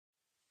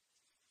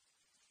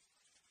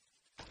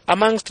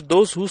Amongst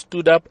those who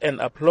stood up and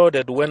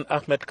applauded when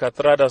Ahmed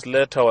Kathrada's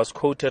letter was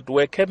quoted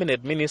were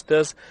cabinet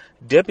ministers,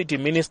 deputy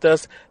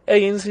ministers,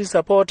 ANC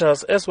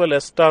supporters as well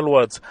as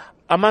stalwarts.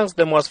 Amongst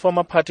them was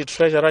former party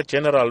treasurer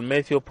General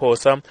Matthew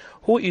Posa,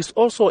 who is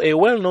also a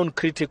well-known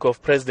critic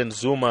of President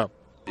Zuma.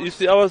 You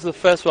see, I was the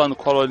first one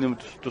calling him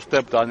to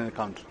step down in the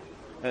country.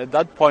 At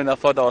that point I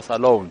thought I was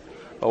alone.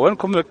 But when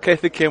Comrade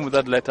Kathy came with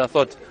that letter, I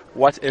thought,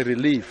 what a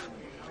relief.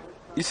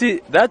 You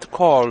see, that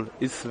call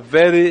is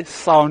very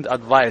sound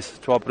advice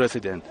to our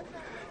president.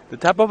 The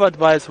type of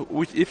advice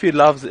which, if he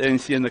loves the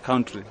ANC in the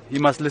country, he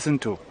must listen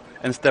to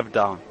and step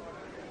down.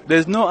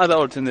 There's no other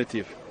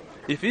alternative.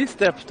 If he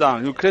steps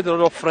down, he'll create a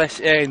lot of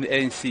fresh air in the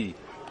ANC.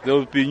 There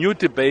will be new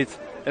debates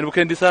and we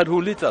can decide who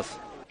leads us.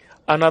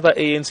 Another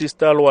ANC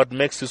stalwart,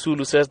 Max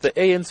Sisulu, says the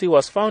ANC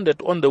was founded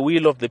on the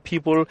will of the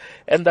people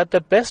and that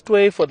the best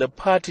way for the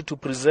party to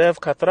preserve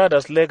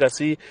Kathrada's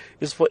legacy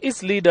is for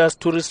its leaders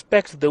to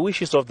respect the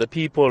wishes of the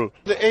people.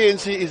 The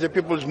ANC is a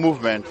people's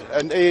movement,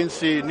 and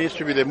ANC needs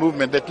to be the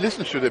movement that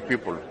listens to the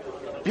people.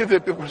 If the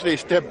people say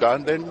step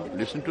down, then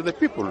listen to the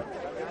people.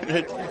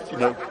 You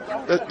know,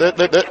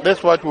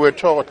 that's what we were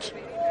taught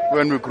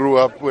when we grew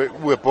up. We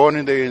were born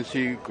in the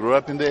ANC, grew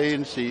up in the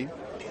ANC.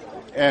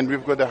 And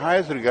we've got the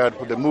highest regard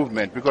for the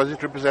movement because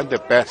it represents the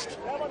best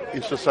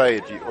in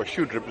society, or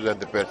should represent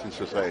the best in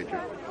society.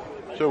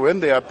 So when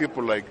there are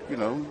people like,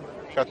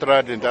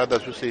 Kathrada and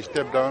others who say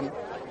step down,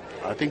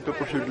 I think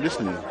people should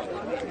listen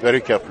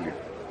very carefully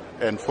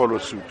and follow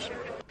suit.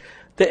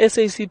 The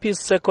SACP's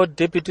second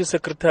Deputy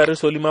Secretary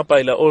Solima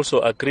Paila also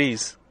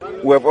agrees.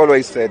 We have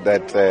always said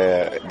that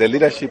the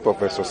leadership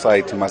of a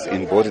society must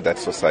embody that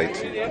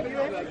society.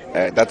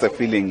 That's a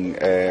feeling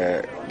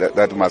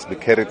that must be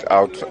carried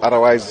out.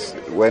 Otherwise,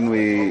 when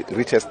we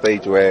reach a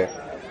stage where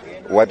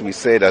what we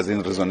say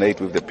doesn't resonate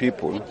with the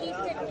people,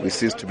 we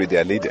cease to be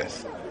their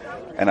leaders.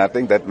 And I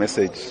think that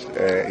message,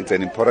 it's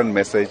an important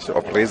message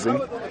of raising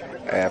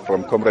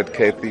from Comrade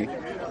Kathy.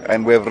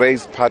 And we have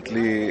raised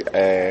partly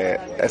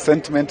a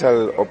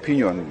sentimental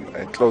opinion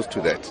close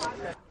to that.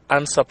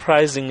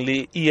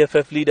 Unsurprisingly,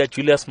 EFF leader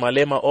Julius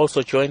Malema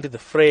also joined the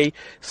fray,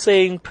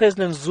 saying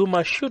President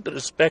Zuma should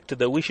respect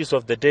the wishes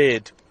of the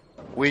dead.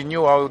 We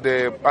knew how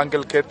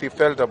Uncle Kathy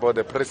felt about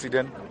the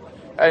president,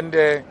 and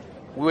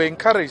we were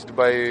encouraged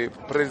by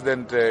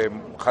President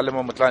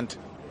Kgalema Motlanthe,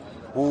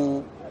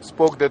 who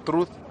spoke the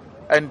truth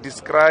and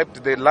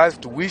described the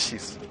last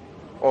wishes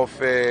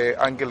of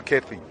Uncle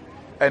Kathy.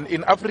 And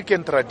in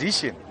African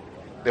tradition,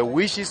 the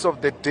wishes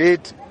of the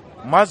dead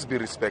must be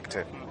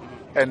respected.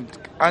 And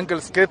Uncle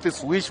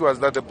Kathy's wish was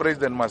that the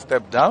president must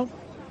step down,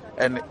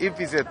 and if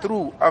he's a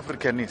true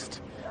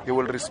Africanist, he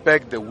will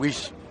respect the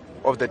wish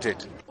of the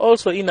dead.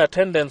 Also in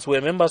attendance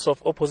were members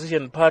of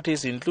opposition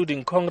parties,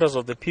 including Congress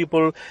of the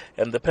People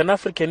and the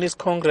Pan-Africanist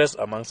Congress,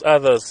 amongst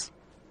others.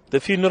 The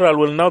funeral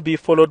will now be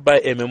followed by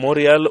a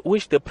memorial,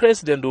 which the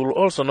president will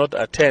also not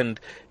attend.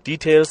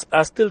 Details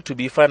are still to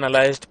be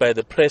finalized by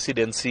the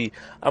presidency.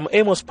 I'm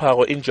Amos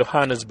Paro in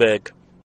Johannesburg.